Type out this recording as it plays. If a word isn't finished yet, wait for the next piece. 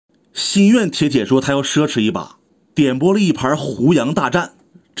心愿铁铁说他要奢侈一把，点播了一盘胡杨大战。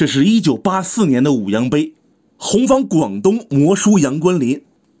这是1984年的五羊杯，红方广东魔叔杨官璘，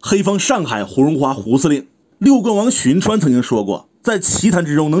黑方上海胡荣华胡司令。六冠王荀川曾经说过，在棋坛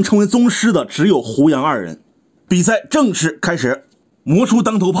之中能成为宗师的只有胡杨二人。比赛正式开始，魔叔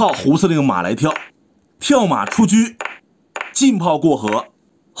当头炮，胡司令马来跳，跳马出车，进炮过河，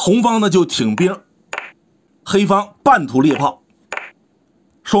红方呢就挺兵，黑方半途猎炮，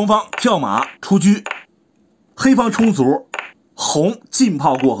双方跳马出车，黑方冲卒，红进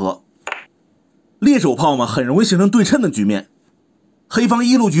炮过河。猎手炮嘛，很容易形成对称的局面。黑方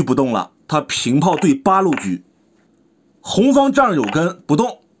一路车不动了，他平炮对八路车。红方仗有根不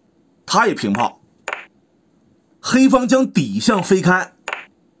动，他也平炮。黑方将底象飞开，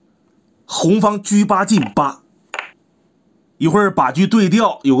红方车八进八。一会儿把车对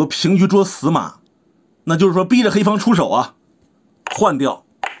调，有个平车捉死马，那就是说逼着黑方出手啊，换掉。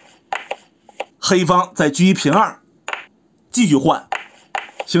黑方再车一平二，继续换，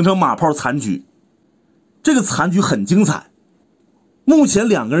形成马炮残局。这个残局很精彩。目前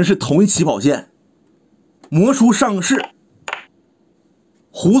两个人是同一起跑线，魔叔上士，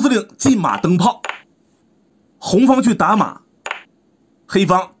胡司令进马登炮，红方去打马，黑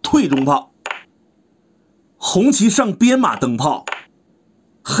方退中炮，红旗上边马登炮，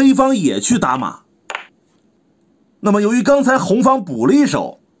黑方也去打马。那么由于刚才红方补了一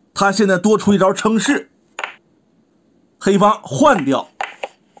手，他现在多出一招称士，黑方换掉。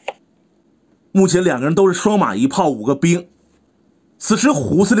目前两个人都是双马一炮5个兵。此时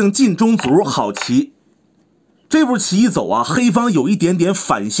胡司令进中卒，好棋。这步棋一走啊，黑方有一点点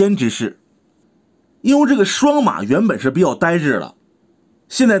反先之势，因为这个双马原本是比较呆滞的，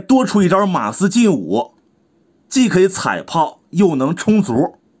现在多出一招马四进5，既可以踩炮又能冲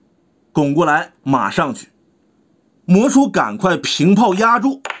卒，拱过来马上去。魔叔赶快平炮压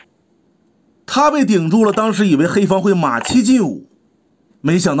住，他被顶住了，当时以为黑方会马七进5，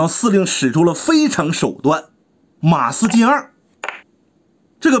没想到司令使出了非常手段，马四进2。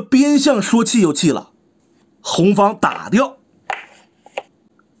这个边象说气就气了，红方打掉，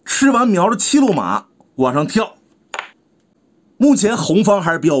吃完瞄着7路马往上跳。目前红方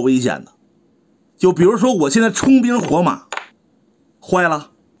还是比较危险的，就比如说我现在冲兵活马，坏了，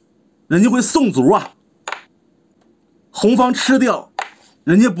人家会送卒啊。红方吃掉，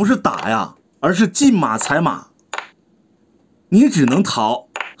人家不是打呀，而是进马踩马，你只能逃，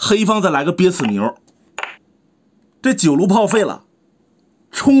黑方再来个憋死牛。这9路炮废了，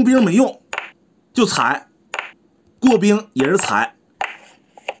冲兵没用，就踩，过兵也是踩，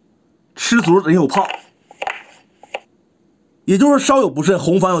吃卒人有炮，也就是稍有不慎，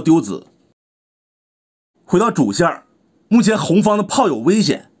红方要丢子。回到主线，目前红方的炮有危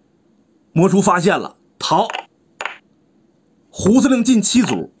险，魔叔发现了，逃。胡司令进7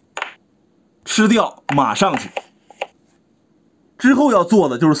卒，吃掉马上去。之后要做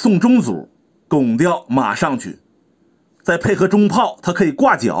的就是送中卒，拱掉马上去，再配合中炮，它可以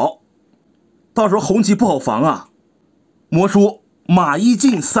挂角，到时候红旗不好防啊。魔叔马一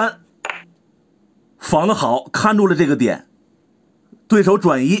进3，防得好，看住了这个点，对手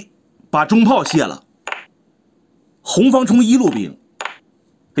转移，把中炮卸了。红方冲1路兵，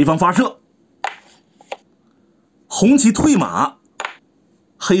黑方发射，红旗退马，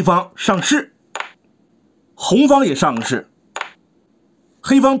黑方上士，红方也上士，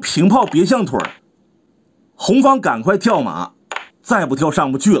黑方平炮别象腿，红方赶快跳马，再不跳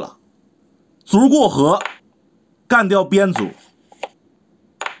上不去了，卒过河，干掉边卒。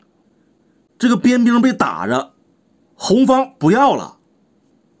这个边兵被打着，红方不要了，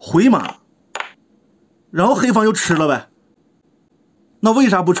回马，然后黑方就吃了呗。那为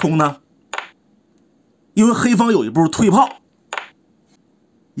啥不冲呢？因为黑方有一步退炮，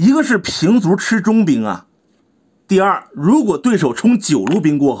一个是平卒吃中兵啊，第二，如果对手冲9路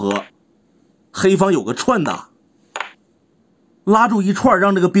兵过河，黑方有个串打，拉住一串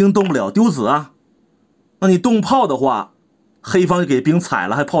让这个兵动不了，丢子啊。那你动炮的话，黑方就给兵踩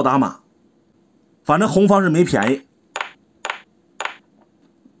了，还炮打马，反正红方是没便宜。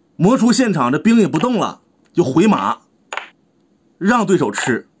魔叔现场这兵也不动了，就回马，让对手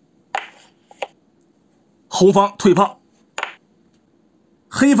吃。红方退炮，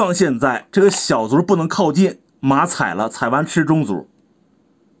黑方现在这个小卒不能靠近，马踩了，踩完吃中卒。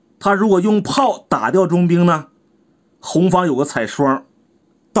他如果用炮打掉中兵呢，红方有个踩双，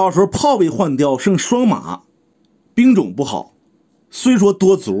到时候炮被换掉，剩双马，兵种不好，虽说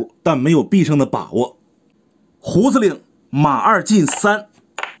多卒，但没有必胜的把握。胡司令马2进3，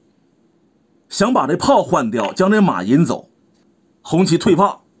想把这炮换掉，将这马引走。红旗退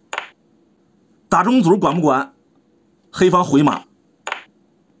炮，打中卒管不管？黑方回马，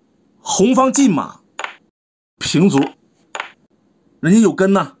红方进马，平卒，人家有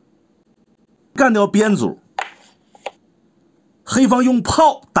根呢，干掉边卒。黑方用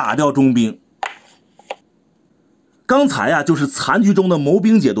炮打掉中兵。刚才呀，就是残局中的谋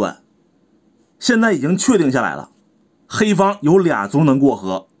兵阶段，现在已经确定下来了，黑方有俩卒能过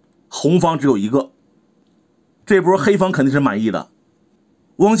河，红方只有一个。这波黑方肯定是满意的。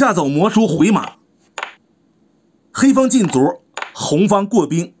往下走，魔叔回马，黑方进卒，红方过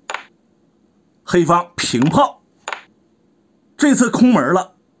兵，黑方平炮。这次空门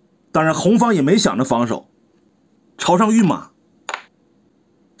了，当然红方也没想着防守，朝上运马，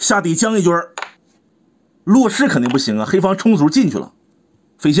下底将一军，落士肯定不行啊，黑方冲卒进去了，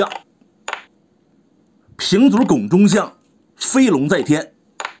飞象，平卒拱中象，飞龙在天。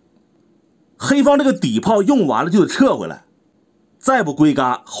黑方这个底炮用完了就得撤回来，再不归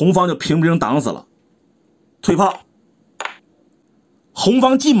嘎，红方就平兵挡死了。退炮，红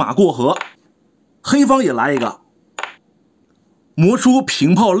方进马过河，黑方也来一个，魔叔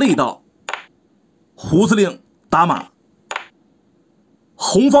平炮累到，胡司令打马，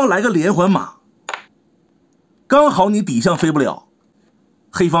红方来个连环马，刚好你底象飞不了，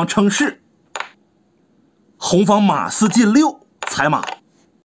黑方称是，红方马四进六踩马。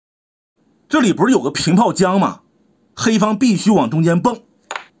这里不是有个平炮将吗？黑方必须往中间蹦，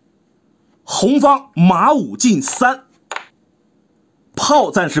红方马五进三，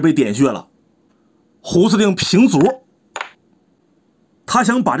炮暂时被点穴了，胡司令平卒，他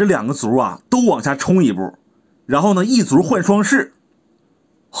想把这两个卒啊都往下冲一步，然后呢一卒换双士，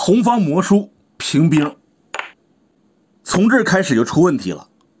红方魔叔平兵。从这儿开始就出问题了，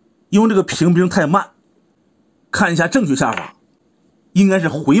因为这个平兵太慢。看一下正确下法，应该是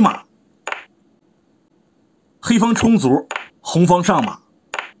回马，黑方冲卒，红方上马，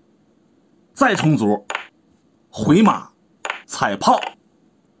再冲卒，回马，踩炮，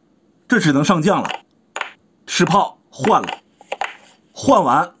这只能上将了，吃炮换了，换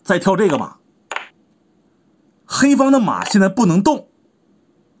完再跳这个马。黑方的马现在不能动，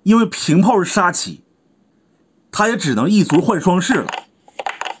因为平炮是杀棋，他也只能一卒换双士了。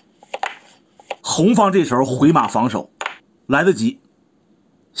红方这时候回马防守来得及，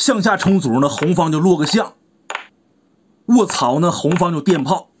向下冲卒呢，红方就落个象，卧槽呢，红方就电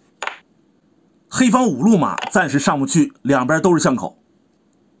炮。黑方五路马暂时上不去，两边都是巷口。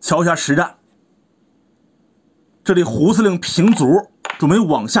瞧一下实战，这里胡司令平卒，准备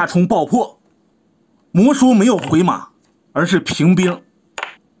往下冲爆破，魔叔没有回马，而是平兵。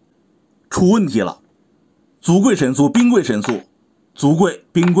出问题了，卒贵神速，兵贵神速，卒贵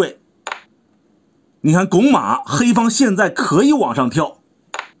兵贵。你看拱马，黑方现在可以往上跳，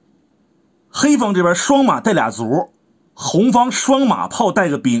黑方这边双马带俩卒，红方双马炮带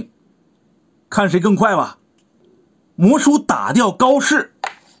个兵，看谁更快吧。魔叔打掉高士，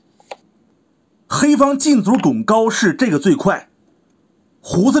黑方进卒拱高士，这个最快。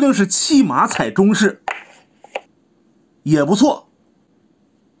胡司令是弃马踩中士，也不错，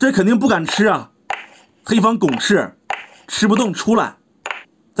这肯定不敢吃啊。黑方拱士吃不动，出来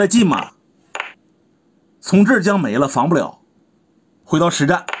再进马，从这儿将没了，防不了。回到实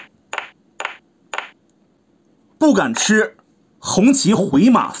战，不敢吃，红旗回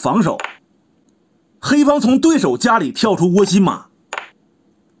马防守，黑方从对手家里跳出窝心马，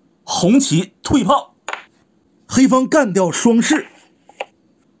红旗退炮，黑方干掉双士，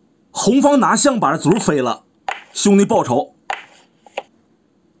红方拿象把这卒飞了，兄弟报仇。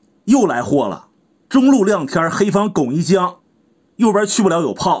又来货了，中路亮天，黑方拱一将，右边去不了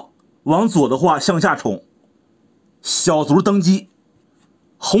有炮，往左的话向下冲，小卒登基，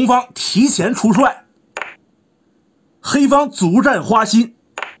红方提前出帅，黑方卒占花心，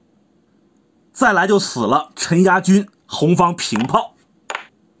再来就死了，陈牙军，红方平炮，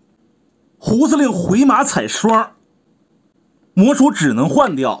胡司令回马踩双，魔叔只能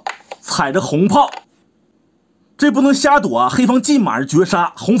换掉，踩着红炮，这不能瞎躲啊，黑方进马是绝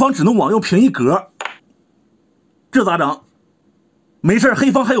杀，红方只能往右平一格，这咋整？没事，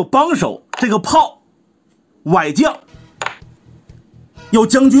黑方还有帮手，这个炮崴将，要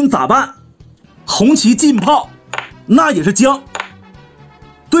将军咋办？红旗进炮，那也是将，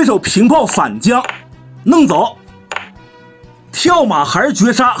对手平炮反将，弄走，跳马还是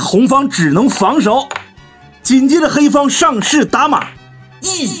绝杀，红方只能防守。紧接着黑方上士打马，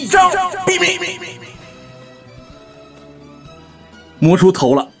一招毙命。魔叔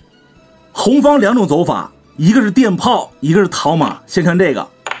投了，红方两种走法，一个是电炮，一个是逃马。先看这个，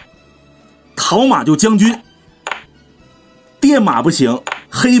逃马就将军，电马不行，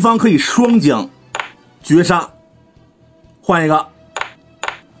黑方可以双将绝杀。换一个，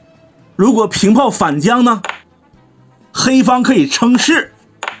如果平炮反将呢，黑方可以称士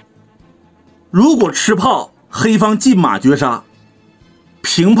如果吃炮，黑方进马绝杀；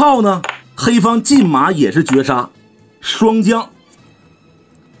平炮呢，黑方进马也是绝杀，双将。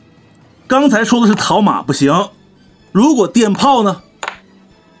刚才说的是逃马不行，如果垫炮呢，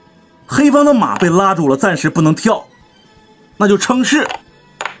黑方的马被拉住了，暂时不能跳，那就称是，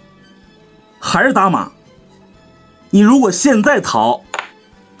还是打马。你如果现在逃，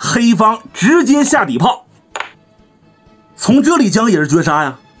黑方直接下底炮，从这里将也是绝杀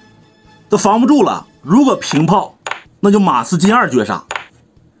呀，都防不住了。如果平炮，那就马四进2绝杀。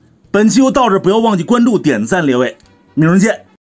本期就到这，不要忘记关注、点赞、列位，明儿见。